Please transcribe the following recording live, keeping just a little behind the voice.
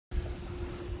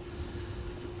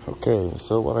Okay,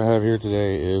 so what I have here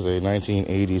today is a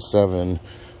 1987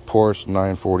 Porsche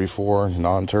 944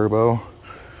 non-turbo.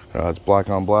 It's black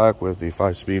on black with the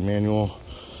 5-speed manual.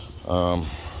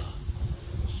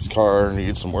 This car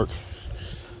needs some work.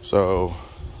 So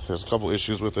there's a couple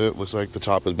issues with it. Looks like the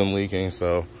top has been leaking,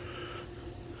 so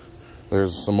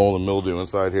there's some mold and mildew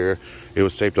inside here. It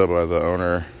was taped up by the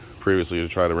owner previously to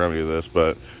try to remedy this,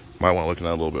 but might want to look at it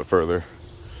a little bit further.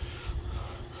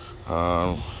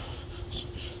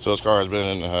 So this car has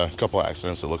been in a couple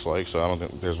accidents, it looks like, so I don't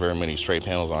think there's very many straight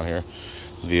panels on here.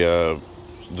 The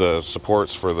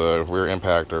supports for the rear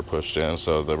impact are pushed in,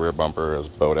 so the rear bumper is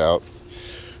bowed out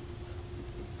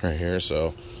right here.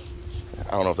 So I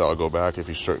don't know if that'll go back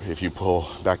if you pull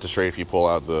back to straight if you pull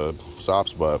out the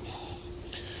stops, but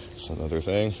it's another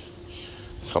thing.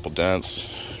 A couple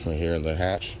dents right here in the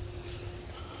hatch.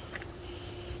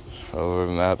 Other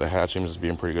than that, the hatch seems to be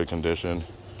in pretty good condition.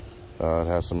 It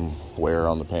has some wear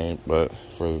on the paint, but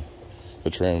for the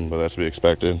trim, but that's to be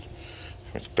expected.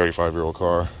 It's a 35-year-old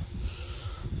car.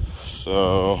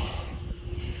 So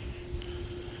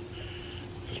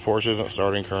this Porsche isn't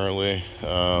starting currently.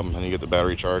 I need to get the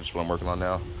battery charged, what I'm working on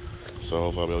now. So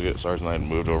hopefully I'll be able to get it started tonight and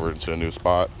moved over to a new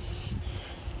spot.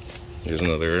 Here's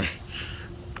another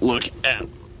look at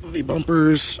the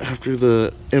bumpers after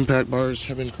the impact bars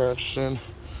have been crashed in.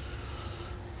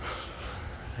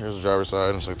 Here's the driver's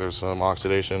side. Looks like there's some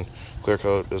oxidation. Clear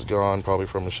coat is gone, probably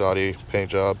from the shoddy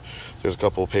paint job. There's a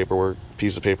couple of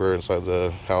pieces of paper inside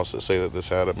the house that say that this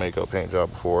had a makeup paint job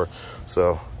before.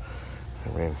 So, I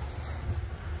mean,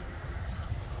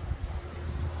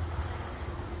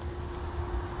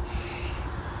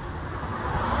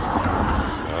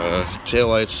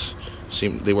 taillights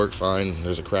they work fine.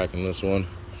 There's a crack in this one,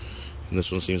 and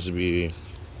this one seems to be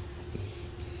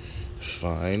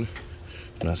fine.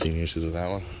 I'm not seeing any issues with that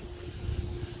one.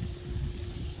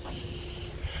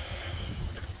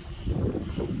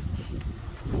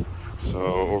 So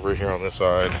over here on this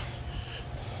side,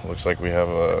 looks like we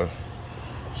have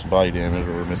some body damage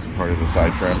where we're missing part of the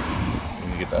side trim. We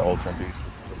need to get that whole trim piece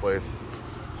replaced.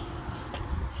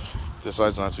 This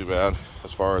side's not too bad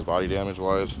as far as body damage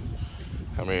wise.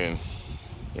 I mean,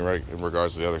 in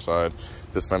regards to the other side,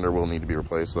 this fender will need to be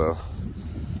replaced though.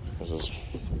 This is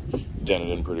dented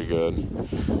in pretty good.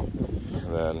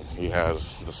 And then he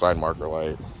has the side marker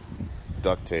light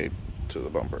duct tape to the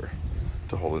bumper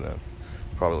to hold it in.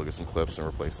 Probably look at some clips and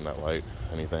replacing that light,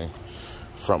 if anything.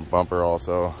 Front bumper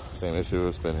also, same issue,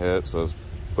 it's been hit, so it's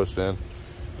pushed in.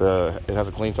 It has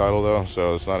a clean title though,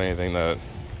 so it's not anything that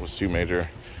was too major.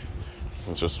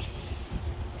 It's just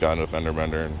got into a fender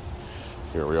bender and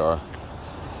here we are.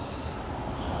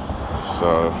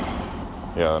 So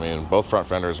yeah, I mean, both front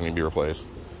fenders need to be replaced.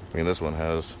 I mean, this one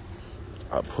has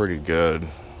a pretty good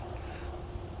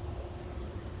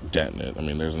dent in it. I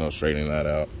mean, there's no straightening that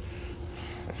out.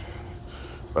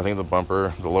 I think the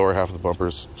lower half of the bumper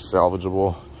is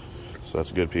salvageable, so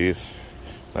that's a good piece.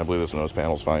 And I believe this nose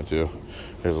panel's fine too.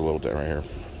 There's a little dent right here,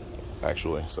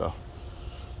 actually, so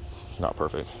not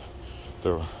perfect.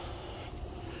 The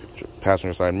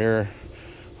passenger side mirror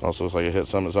also looks like it hit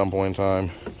some at some point in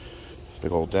time.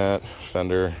 Big old dent.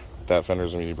 Fender. That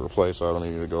fender's gonna need to be replaced, so I don't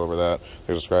need to go over that.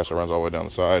 There's a scratch that runs all the way down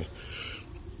the side.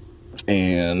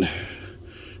 And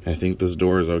I think this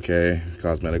door is okay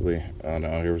cosmetically.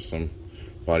 No, here was some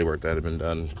body work that had been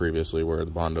done previously where the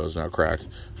Bondo is now cracked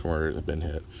from where it had been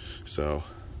hit. So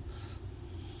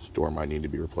door might need to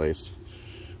be replaced.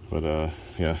 But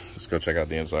yeah, let's go check out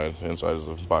the inside. The inside is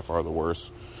by far the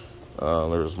worst.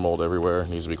 There's mold everywhere,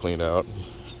 needs to be cleaned out.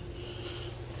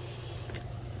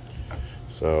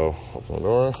 So open the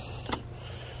door,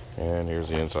 and here's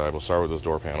the inside. We'll start with this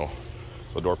door panel.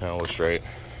 So the door panel is straight.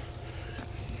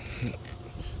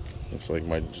 Looks like it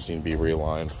might just need to be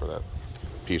realigned for that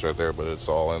piece right there, but it's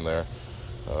all in there.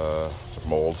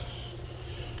 Mold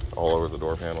all over the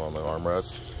door panel on the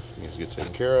armrest. Needs to get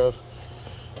taken care of.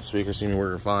 Speakers seem to be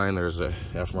working fine. There's an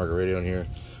aftermarket radio in here.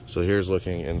 So here's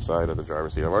looking inside of the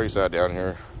driver's seat. I've already sat down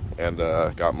here and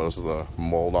got most of the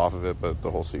mold off of it, but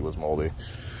the whole seat was moldy.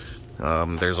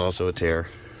 There's also a tear,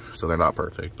 so they're not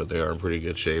perfect, but they are in pretty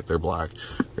good shape. They're black.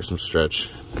 There's some stretch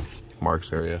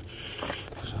marks area.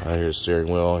 Here's the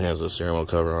steering wheel. It has a steering wheel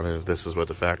cover on it. This is what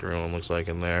the factory one looks like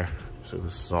in there. So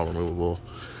this is all removable.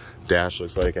 Dash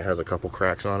looks like it has a couple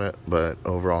cracks on it, but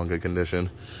overall in good condition.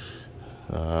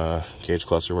 Gauge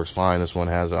cluster works fine. This one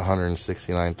has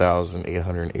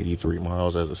 169,883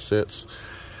 miles as it sits.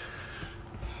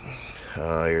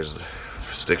 Here's the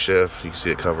stick shift. You can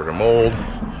see it covered in mold,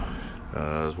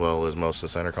 as well as most of the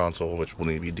center console, which will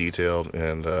need to be detailed,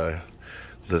 and the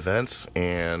vents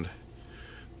and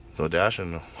The dash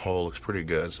and hole looks pretty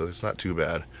good, so it's not too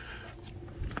bad.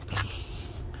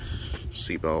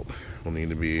 Seatbelt will need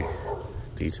to be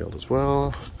detailed as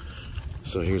well.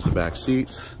 So here's the back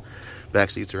seats.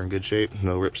 Back seats are in good shape,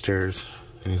 no rips, tears,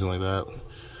 anything like that.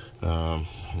 I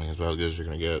mean, it's about as good as you're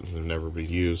gonna get. They've never been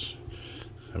used.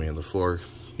 I mean, the floor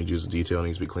could use the detail,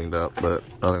 needs to be cleaned up, but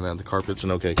other than that, the carpet's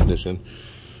in okay condition.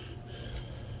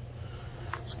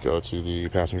 Let's go to the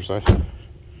passenger side.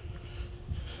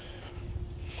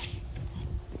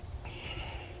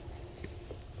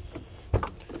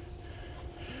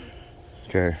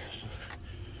 Okay,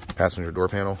 passenger door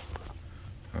panel,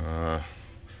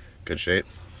 good shape,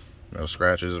 no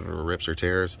scratches or rips or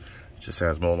tears. Just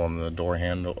has mold on the door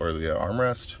handle or the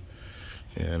armrest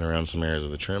and around some areas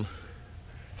of the trim.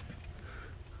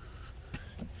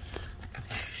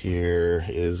 Here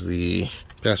is the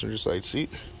passenger side seat.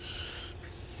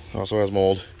 Also has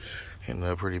mold and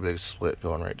a pretty big split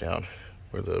going right down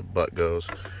where the butt goes.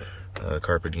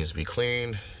 Carpet needs to be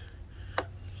cleaned,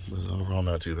 but overall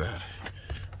not too bad.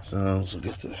 So let's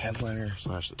get the headliner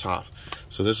slash the top.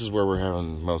 So this is where we're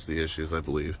having most of the issues, I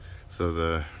believe. So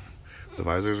the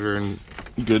visors are in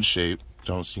good shape.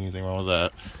 Don't see anything wrong with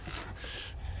that.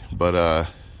 But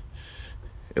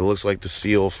it looks like the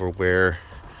seal for where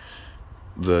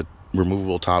the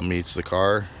removable top meets the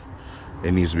car,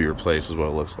 it needs to be replaced is what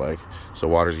it looks like. So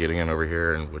water's getting in over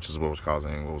here, and which is what was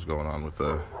causing what was going on with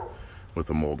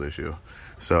the mold issue.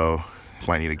 So it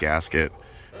might need a gasket,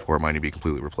 or it might need to be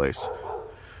completely replaced.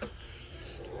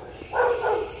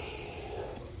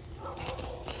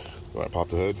 Go ahead and pop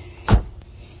the hood.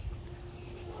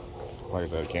 Like I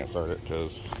said, I can't start it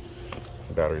because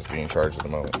the battery's being charged at the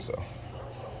moment, so.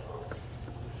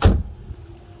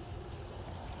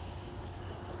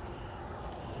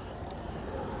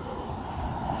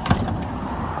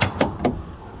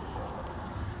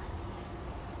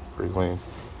 Pretty clean.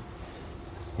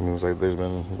 It looks like there's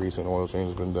been recent oil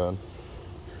changes been done.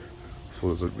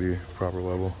 Fluids look to be proper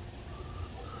level.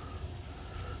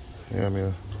 Yeah, I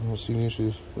mean, I don't see any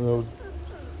issues. No.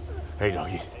 Hey,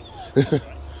 doggy.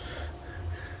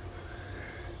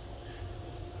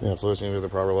 Yeah, fluid seems to be the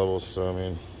proper levels, so I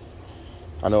mean,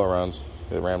 I know it runs.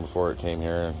 It ran before it came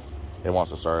here, and it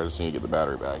wants to start as soon as you get the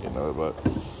battery back into it, but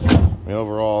I mean,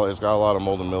 overall, it's got a lot of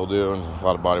mold and mildew, and a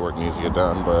lot of body work needs to get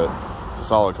done, but it's a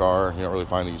solid car. You don't really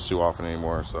find these too often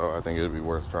anymore, so I think it would be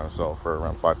worth trying to sell for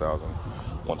around $5,000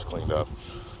 once cleaned up.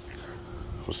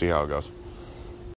 We'll see how it goes.